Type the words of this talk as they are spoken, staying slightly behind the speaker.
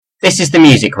This is the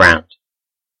music round.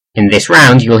 In this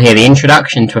round, you will hear the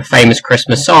introduction to a famous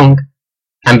Christmas song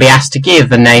and be asked to give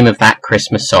the name of that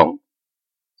Christmas song.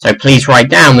 So please write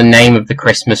down the name of the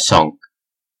Christmas song.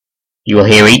 You will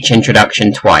hear each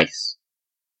introduction twice.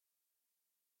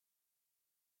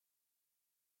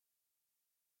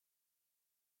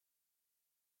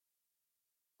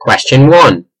 Question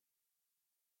 1.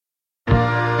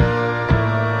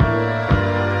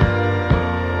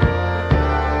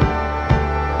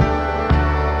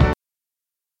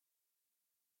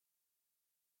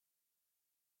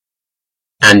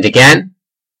 And again.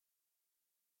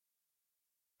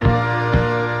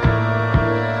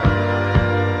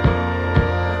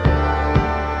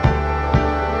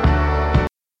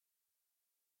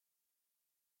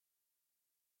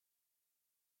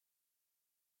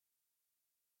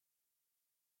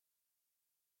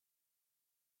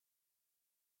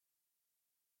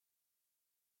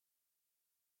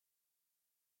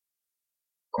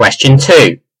 Question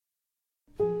 2.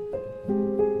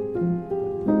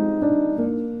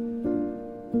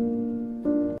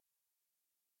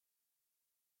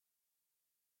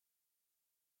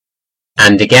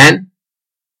 And again.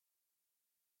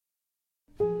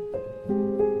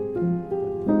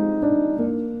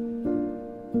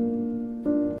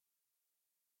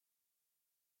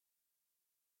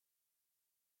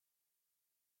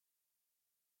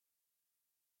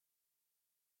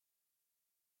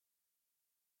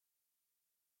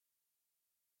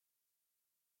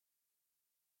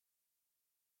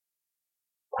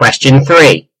 Question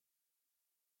 3.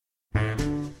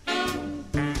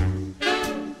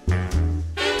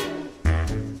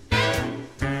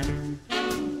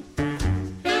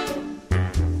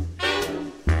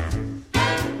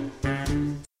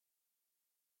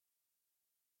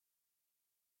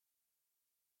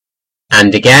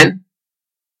 And again.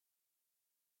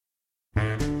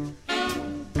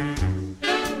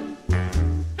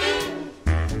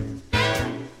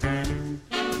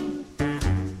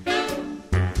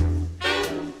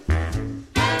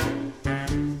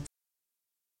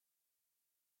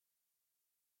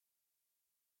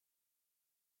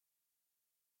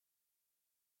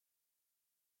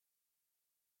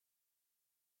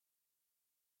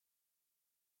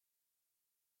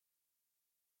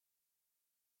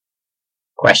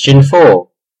 Question 4.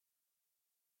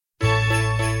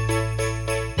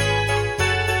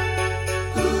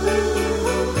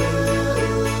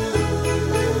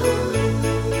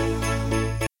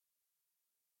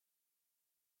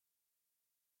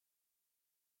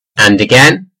 And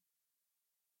again.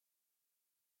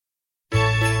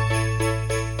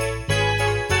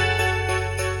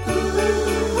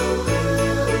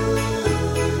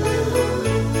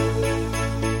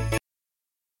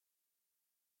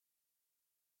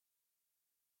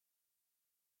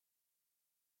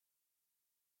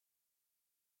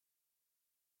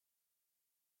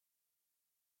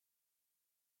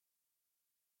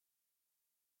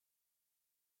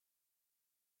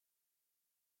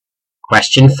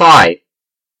 Question 5.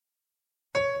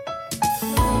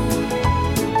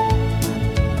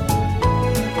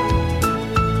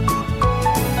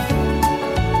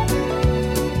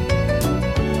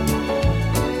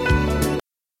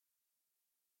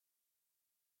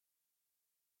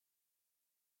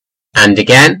 And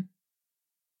again.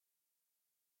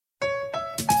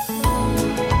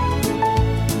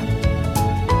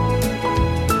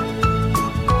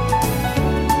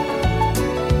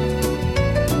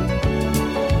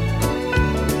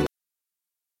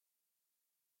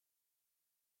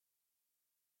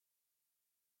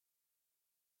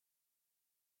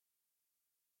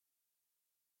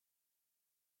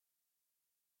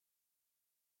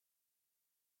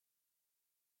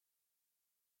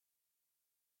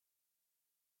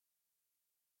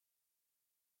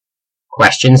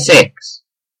 Question 6.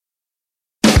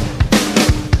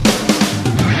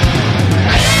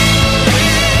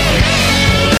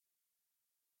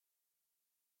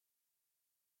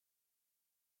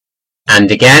 And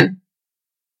again.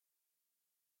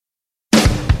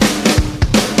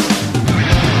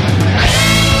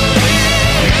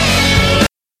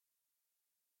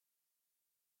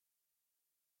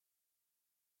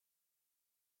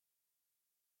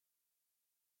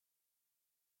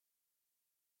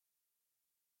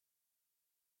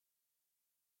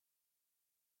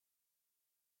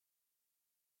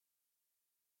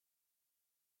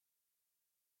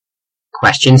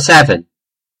 Question 7.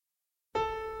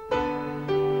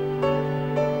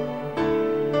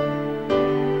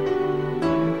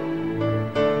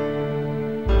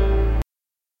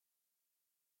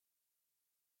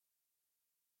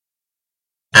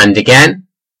 And again.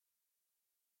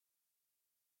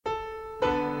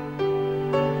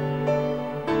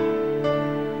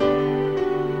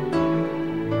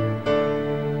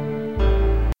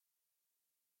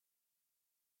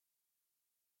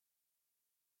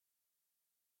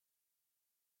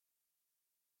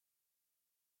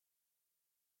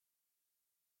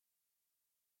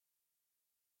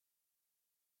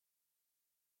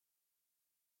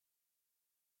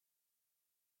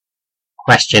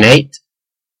 Question 8.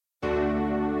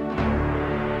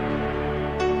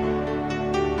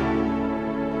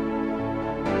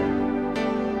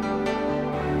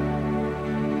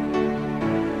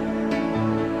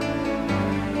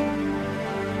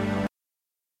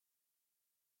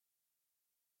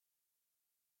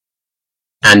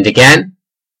 And again.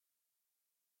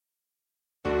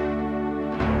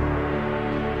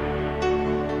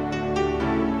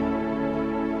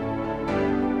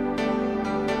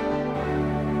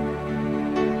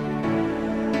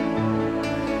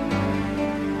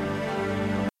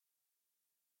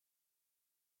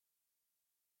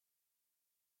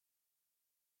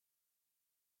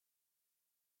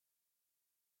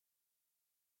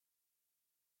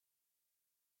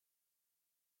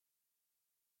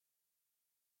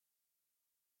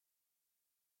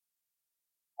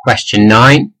 Question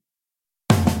 9.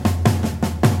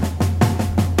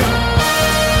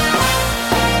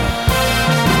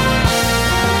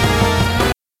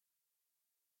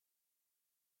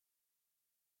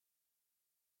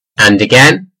 And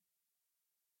again.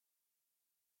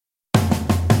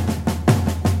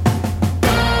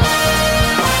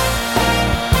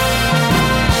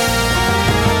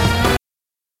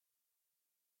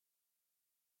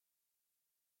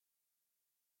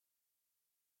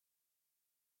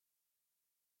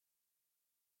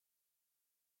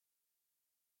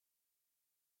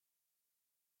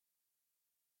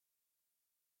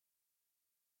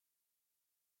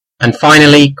 And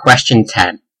finally, question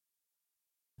 10.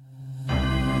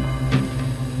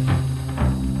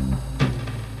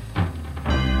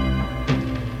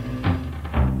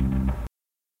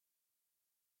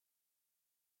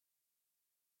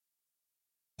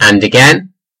 And again.